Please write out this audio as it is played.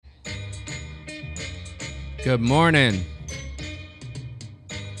Good morning.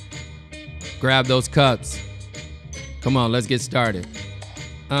 Grab those cups. Come on, let's get started.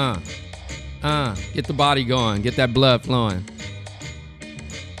 Get the body going. Get that blood flowing.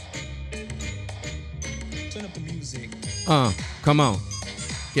 Turn up the music. Come on.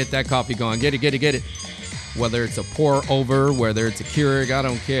 Get that coffee going. Get it. Whether it's a pour over, whether it's a Keurig, I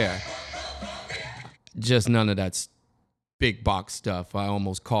don't care. Just none of that big box stuff. I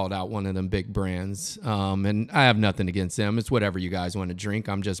almost called out one of them big brands. And I have nothing against them. It's whatever you guys want to drink.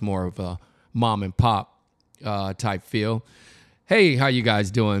 I'm just more of a mom and pop type feel. Hey, how you guys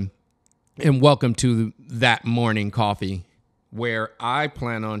doing? And welcome to That Morning Coffee, where I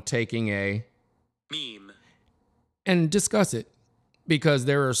plan on taking a Meme. and discuss it, because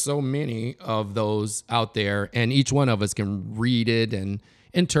there are so many of those out there, and each one of us can read it and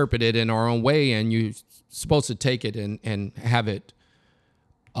interpret it in our own way, and you're supposed to take it and have it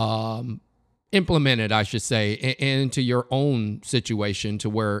implemented, I should say, into your own situation to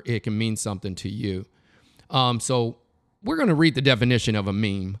where it can mean something to you. So we're going to read the definition of a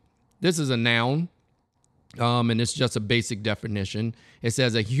meme. This is a noun, and it's just a basic definition. It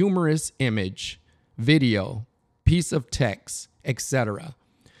says a humorous image, video, piece of text, etc.,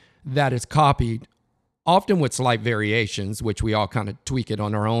 that is copied, often with slight variations, which we all kind of tweak it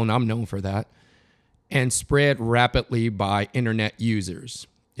on our own. I'm known for that. And spread rapidly by internet users.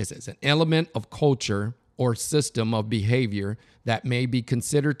 It says an element of culture or system of behavior that may be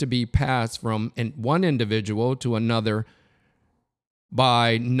considered to be passed from one individual to another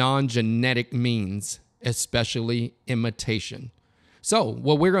by non-genetic means, especially imitation. So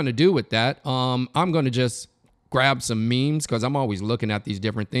what we're going to do with that, I'm going to just grab some memes, because I'm always looking at these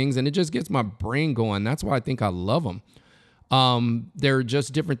different things and it just gets my brain going. That's why I think I love them. They're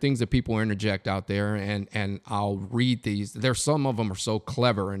just different things that people interject out there, and I'll read these. There's some of them are so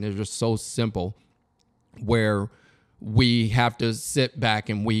clever and they're just so simple, where we have to sit back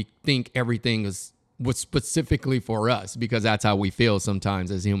and we think everything was specifically for us, because that's how we feel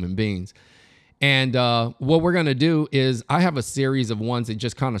sometimes as human beings. And what we're going to do is, I have a series of ones that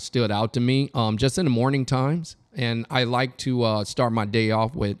just kind of stood out to me just in the morning times. And I like to start my day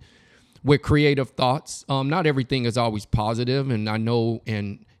off with creative thoughts. Not everything is always positive. And I know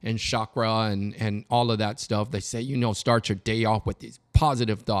in chakra and all of that stuff, they say, start your day off with these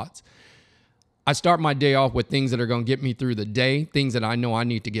positive thoughts. I start my day off with things that are going to get me through the day, things that I know I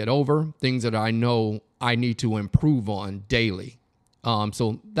need to get over, things that I know I need to improve on daily.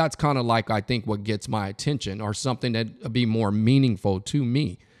 So that's kind of like, I think, what gets my attention, or something that would be more meaningful to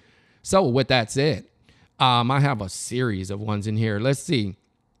me. So with that said, I have a series of ones in here. Let's see.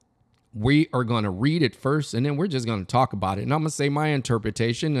 We are going to read it first, and then we're just going to talk about it. And I'm going to say my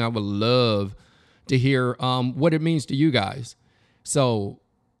interpretation, and I would love to hear what it means to you guys. So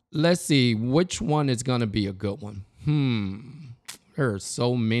let's see which one is going to be a good one. There are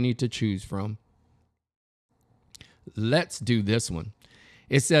so many to choose from. Let's do this one.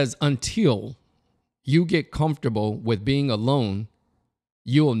 It says, until you get comfortable with being alone,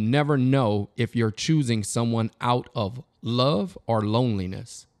 you'll never know if you're choosing someone out of love or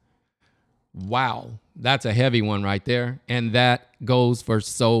loneliness. Wow, that's a heavy one right there. And that goes for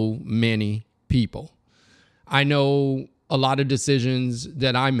so many people. I know a lot of decisions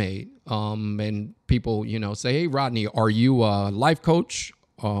that I made, and people, say, hey, Rodney, are you a life coach?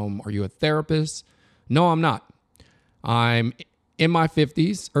 Are you a therapist? No, I'm not. I'm in my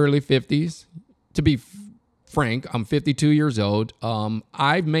 50s, early 50s. To be frank, I'm 52 years old.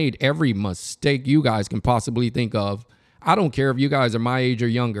 I've made every mistake you guys can possibly think of. I don't care if you guys are my age or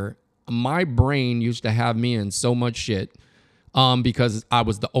younger. My brain used to have me in so much shit because I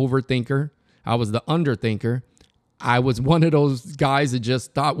was the overthinker. I was the underthinker. I was one of those guys that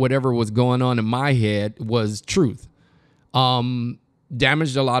just thought whatever was going on in my head was truth.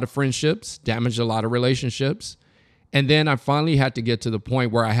 Damaged a lot of friendships, damaged a lot of relationships. And then I finally had to get to the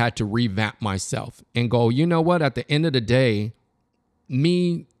point where I had to revamp myself and go, you know what? At the end of the day,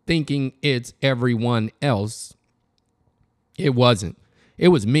 me thinking it's everyone else, it wasn't. It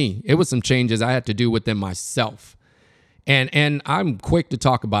was me. It was some changes I had to do within myself. And I'm quick to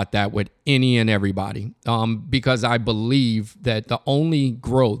talk about that with any and everybody, because I believe that the only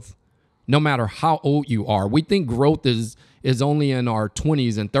growth, no matter how old you are, we think growth is only in our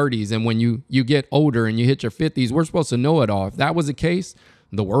 20s and 30s. And when you get older and you hit your 50s, we're supposed to know it all. If that was the case,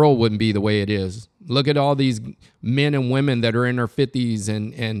 the world wouldn't be the way it is. Look at all these men and women that are in their 50s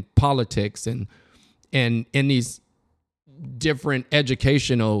and politics and in these different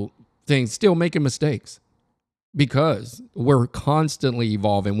educational things, still making mistakes, because we're constantly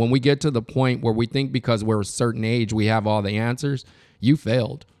evolving. When we get to the point where we think because we're a certain age, we have all the answers, you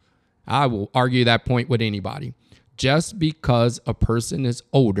failed. I will argue that point with anybody. Just because a person is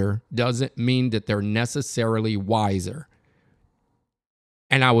older doesn't mean that they're necessarily wiser.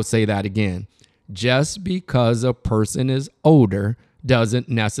 And I will say that again. Just because a person is older doesn't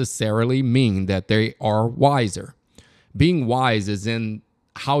necessarily mean that they are wiser. Being wise is in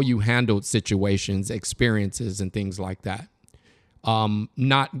how you handle situations, experiences, and things like that.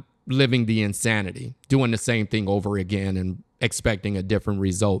 Not living the insanity, doing the same thing over again and expecting a different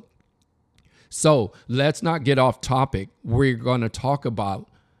result. So let's not get off topic. We're going to talk about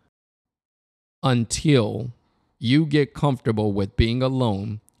until you get comfortable with being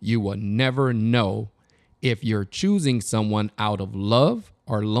alone, you will never know if you're choosing someone out of love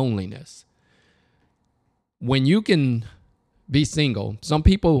or loneliness. When you can be single, some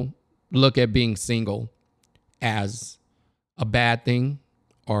people look at being single as a bad thing,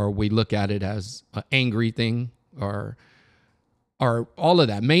 or we look at it as an angry thing, or all of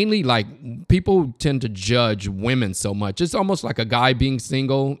that. Mainly, like, people tend to judge women so much. It's almost like a guy being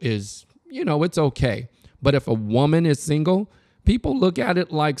single is, it's okay. But if a woman is single, people look at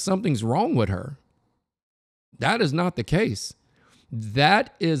it like something's wrong with her. That is not the case.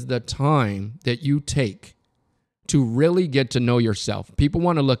 That is the time that you take to really get to know yourself. People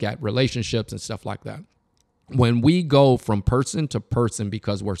want to look at relationships and stuff like that. When we go from person to person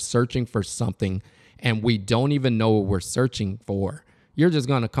because we're searching for something and we don't even know what we're searching for, you're just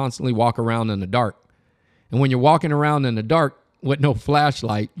going to constantly walk around in the dark. And when you're walking around in the dark with no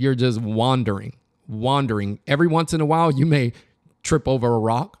flashlight, you're just wandering. Every once in a while, you may trip over a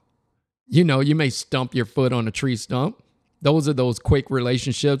rock. You may stump your foot on a tree stump. Those are those quick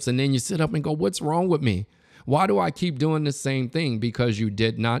relationships. And then you sit up and go, what's wrong with me? Why do I keep doing the same thing? Because you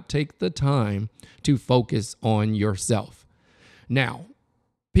did not take the time to focus on yourself. Now,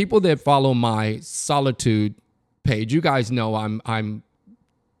 people that follow my solitude page, you guys know I'm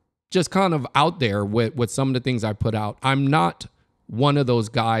just kind of out there with some of the things I put out. I'm not one of those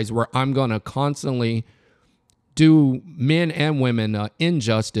guys where I'm going to constantly do men and women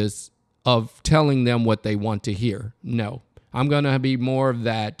injustice of telling them what they want to hear. No, I'm going to be more of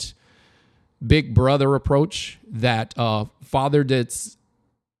that big brother approach, that father that's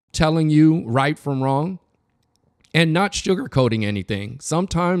telling you right from wrong and not sugarcoating anything.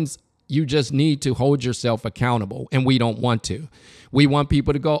 Sometimes you just need to hold yourself accountable, and we don't want to. We want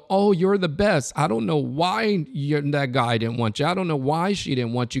people to go, oh, you're the best. I don't know why that guy didn't want you. I don't know why she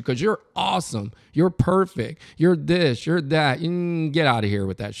didn't want you, because you're awesome. You're perfect. You're this, you're that. Get out of here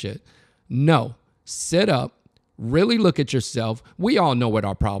with that shit. No, sit up, really look at yourself. We all know what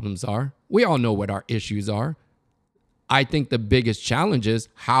our problems are. We all know what our issues are. I think the biggest challenge is,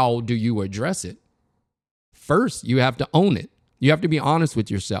 how do you address it? First, you have to own it. You have to be honest with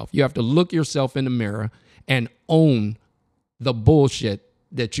yourself. You have to look yourself in the mirror and own the bullshit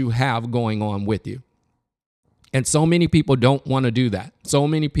that you have going on with you. And so many people don't want to do that. So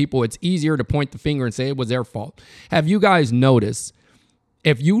many people, it's easier to point the finger and say it was their fault. Have you guys noticed,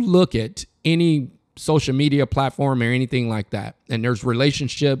 if you look at any social media platform or anything like that, and there's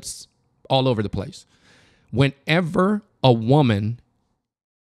relationships all over the place, whenever a woman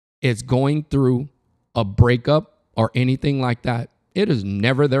is going through a breakup or anything like that, it is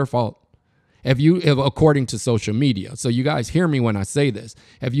never their fault. If according to social media, so you guys hear me when I say this,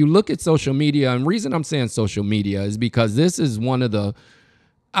 if you look at social media, and the reason I'm saying social media is because this is one of the,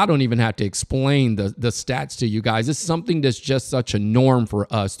 I don't even have to explain the stats to you guys. It's something that's just such a norm for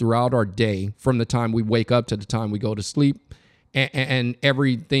us throughout our day, from the time we wake up to the time we go to sleep, and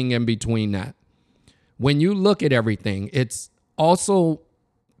everything in between that. When you look at everything, it's also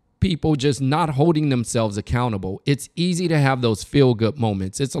people just not holding themselves accountable. It's easy to have those feel-good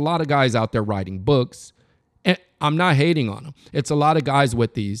moments. It's a lot of guys out there writing books, and I'm not hating on them. It's a lot of guys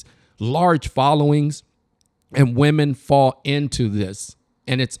with these large followings, and women fall into this.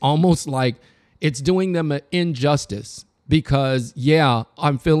 And it's almost like it's doing them an injustice, because, yeah,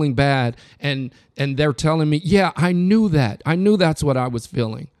 I'm feeling bad. And they're telling me, yeah, I knew that. I knew that's what I was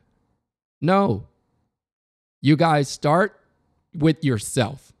feeling. No. You guys, start with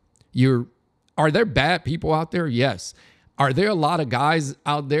yourself. Are there bad people out there? Yes. Are there a lot of guys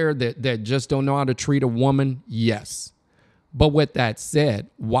out there that just don't know how to treat a woman? Yes. But with that said,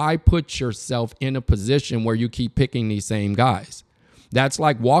 why put yourself in a position where you keep picking these same guys? That's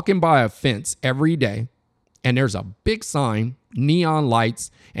like walking by a fence every day, and there's a big sign, neon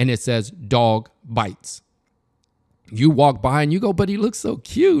lights, and it says dog bites. You walk by and you go, but he looks so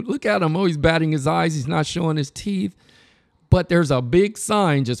cute. Look at him. Oh, he's batting his eyes. He's not showing his teeth. But there's a big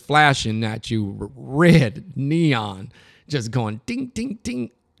sign just flashing at you, red neon, just going ding, ding,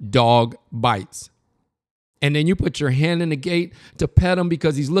 ding, dog bites. And then you put your hand in the gate to pet him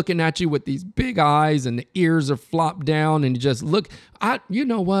because he's looking at you with these big eyes and the ears are flopped down and you just look. You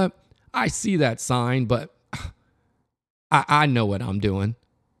know what? I see that sign, but I know what I'm doing.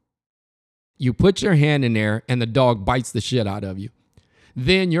 You put your hand in there and the dog bites the shit out of you.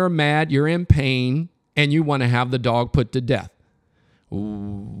 Then you're mad, you're in pain, and you want to have the dog put to death.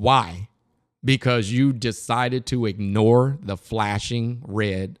 Why? Because you decided to ignore the flashing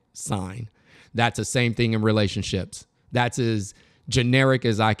red sign. That's the same thing in relationships. That's as generic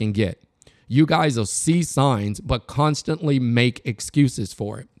as I can get. You guys will see signs, but constantly make excuses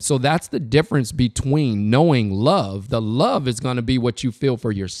for it. So that's the difference between knowing love. The love is going to be what you feel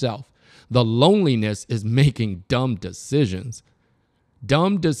for yourself. The loneliness is making dumb decisions.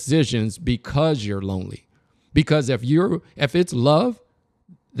 Dumb decisions because you're lonely. Because if it's love,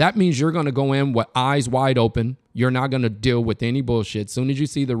 that means you're going to go in with eyes wide open. You're not going to deal with any bullshit. As soon as you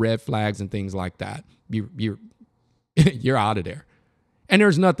see the red flags and things like that, you're out of there. And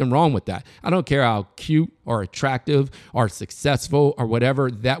there's nothing wrong with that. I don't care how cute or attractive or successful or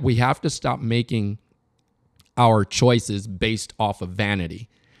whatever, that we have to stop making our choices based off of vanity.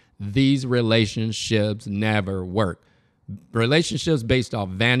 These relationships never work. Relationships based off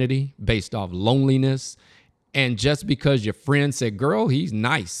vanity, based off loneliness, and just because your friend said, girl, he's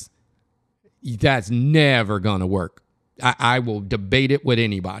nice, that's never going to work. I will debate it with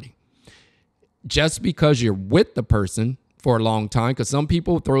anybody. Just because you're with the person for a long time, because some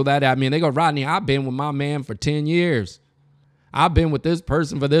people throw that at me and they go, Rodney, I've been with my man for 10 years. I've been with this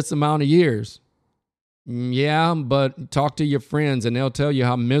person for this amount of years. Yeah, but talk to your friends and they'll tell you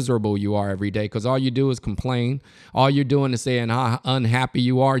how miserable you are every day because all you do is complain. All you're doing is saying how unhappy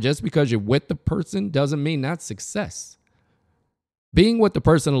you are. Just because you're with the person doesn't mean that's success. Being with the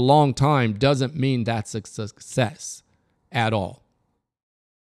person a long time doesn't mean that's a success at all.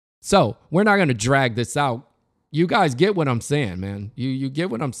 So we're not going to drag this out. You guys get what I'm saying, man. You get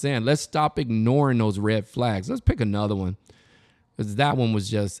what I'm saying. Let's stop ignoring those red flags. Let's pick another one. Because that one was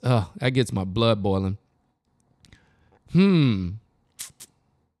just, that gets my blood boiling.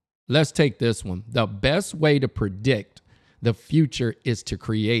 Let's take this one. The best way to predict the future is to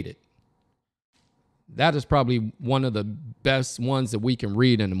create it. That is probably one of the best ones that we can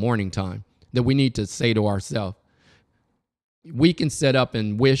read in the morning time, that we need to say to ourselves. We can sit up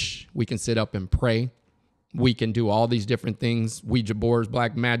and wish. We can sit up and pray. We can do all these different things, Ouija boards,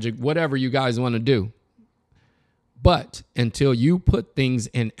 black magic, whatever you guys want to do. But until you put things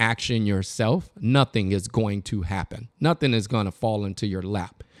in action yourself, nothing is going to happen. Nothing is going to fall into your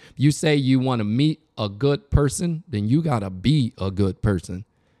lap. You say you want to meet a good person, then you got to be a good person.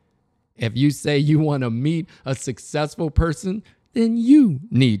 If you say you want to meet a successful person, then you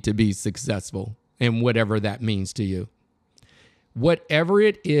need to be successful in whatever that means to you. Whatever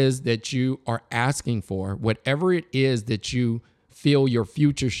it is that you are asking for, whatever it is that you feel your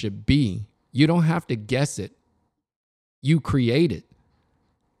future should be, you don't have to guess it. You create it.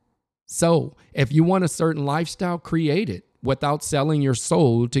 So if you want a certain lifestyle, create it without selling your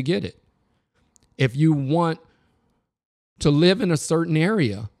soul to get it. If you want to live in a certain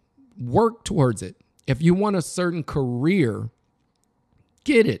area, work towards it. If you want a certain career,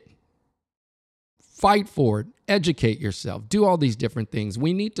 get it. Fight for it. Educate yourself. Do all these different things.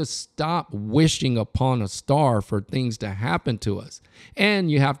 We need to stop wishing upon a star for things to happen to us. And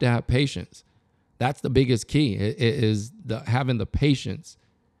you have to have patience. That's the biggest key, is having the patience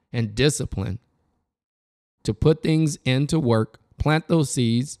and discipline to put things into work, plant those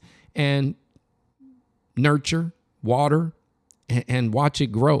seeds, and nurture, water, and watch it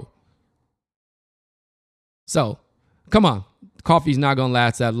grow. So, come on. Coffee's not going to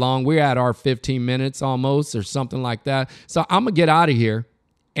last that long. We're at our 15 minutes almost or something like that. So I'm going to get out of here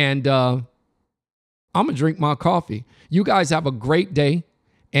and I'm going to drink my coffee. You guys have a great day.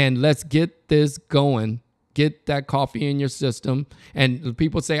 And let's get this going. Get that coffee in your system. And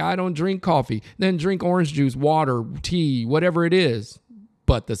people say, I don't drink coffee. Then drink orange juice, water, tea, whatever it is.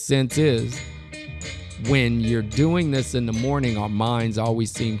 But the sense is, when you're doing this in the morning, our minds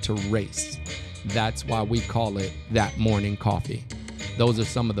always seem to race. That's why we call it that morning coffee. Those are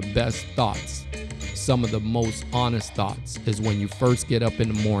some of the best thoughts. Some of the most honest thoughts is when you first get up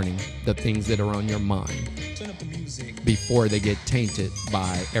in the morning, the things that are on your mind. Turn up the music. Before they get tainted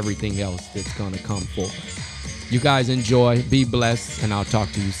by everything else that's going to come forward. You guys enjoy, be blessed, and I'll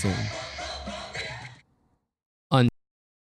talk to you soon.